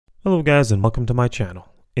Hello guys and welcome to my channel.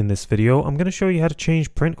 In this video, I'm going to show you how to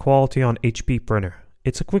change print quality on HP printer.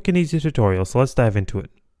 It's a quick and easy tutorial, so let's dive into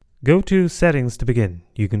it. Go to Settings to begin.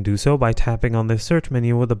 You can do so by tapping on the search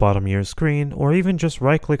menu at the bottom of your screen, or even just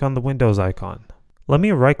right-click on the Windows icon. Let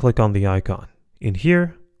me right-click on the icon. In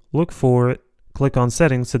here, look for it, click on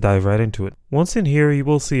Settings to dive right into it. Once in here, you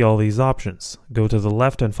will see all these options. Go to the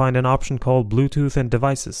left and find an option called Bluetooth and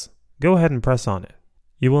Devices. Go ahead and press on it.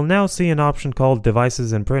 You will now see an option called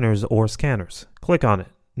Devices and Printers or Scanners. Click on it.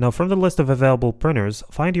 Now from the list of available printers,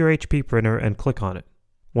 find your HP printer and click on it.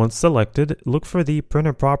 Once selected, look for the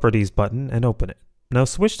Printer Properties button and open it. Now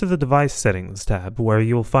switch to the Device Settings tab where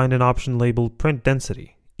you will find an option labeled Print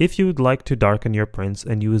Density. If you would like to darken your prints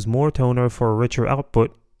and use more toner for a richer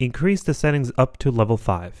output, increase the settings up to level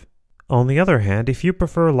 5. On the other hand, if you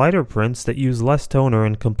prefer lighter prints that use less toner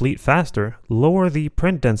and complete faster, lower the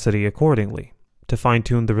print density accordingly. To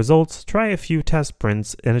fine-tune the results, try a few test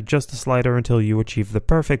prints and adjust the slider until you achieve the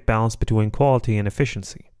perfect balance between quality and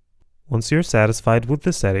efficiency. Once you're satisfied with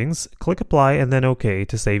the settings, click Apply and then OK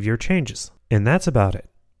to save your changes. And that's about it.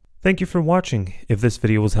 Thank you for watching. If this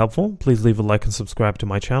video was helpful, please leave a like and subscribe to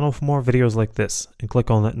my channel for more videos like this, and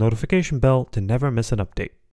click on that notification bell to never miss an update.